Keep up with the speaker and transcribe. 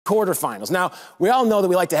quarterfinals. Now, we all know that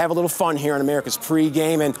we like to have a little fun here on America's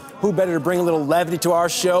Pregame, and who better to bring a little levity to our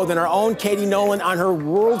show than our own Katie Nolan on her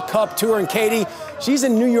World Cup tour. And Katie, she's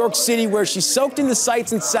in New York City, where she soaked in the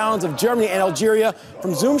sights and sounds of Germany and Algeria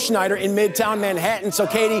from Zum Schneider in Midtown Manhattan. So,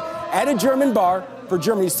 Katie, at a German bar for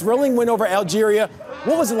Germany's thrilling win over Algeria,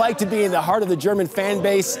 what was it like to be in the heart of the German fan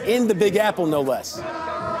base in the Big Apple, no less?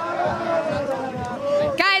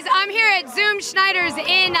 Guys, I'm here at Zum Schneider's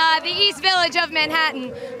in the East Village of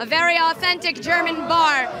Manhattan, a very authentic German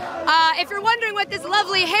bar. If you're wondering what this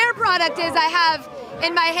lovely hair product is I have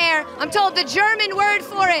in my hair, I'm told the German word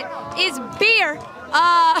for it is beer.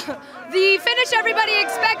 The finish everybody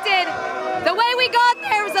expected, the way we got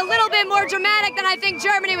there was a little bit more dramatic than I think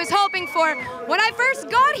Germany was hoping for. When I first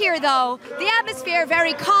got here, though, the atmosphere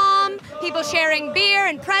very calm, people sharing beer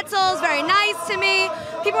and pretzels, very nice to me.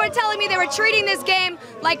 People were telling me they were treating this game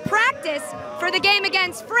like practice for the game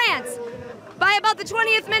against France. By about the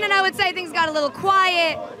 20th minute, I would say things got a little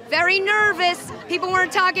quiet, very nervous. People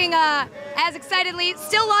weren't talking as excitedly.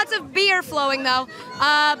 Still lots of beer flowing, though.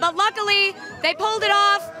 But luckily, they pulled it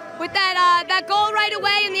off with that goal right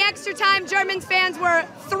away in the extra time. German fans were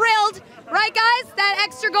thrilled. Right, guys? That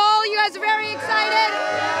extra goal, you guys are very excited.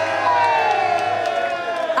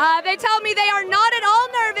 They tell me they are not at all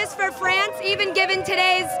nervous for France, even given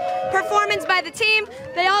today's performance by the team.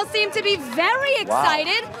 They all seem to be very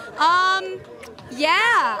excited. Wow.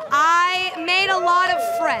 Yeah, I made a lot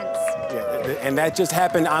of friends. Yeah, and that just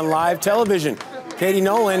happened on live television. Katie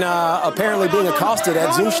Nolan apparently being accosted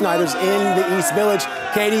at Zum Schneider's in the East Village.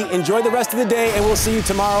 Katie, enjoy the rest of the day, and we'll see you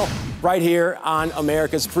tomorrow right here on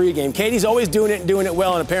America's Pregame. Katie's always doing it and doing it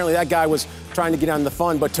well, and apparently that guy was trying to get on the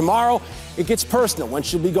fun. But tomorrow, it gets personal when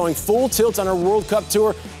she'll be going full tilt on her World Cup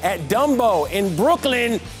tour at Dumbo in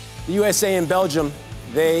Brooklyn. The USA and Belgium,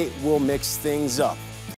 they will mix things up.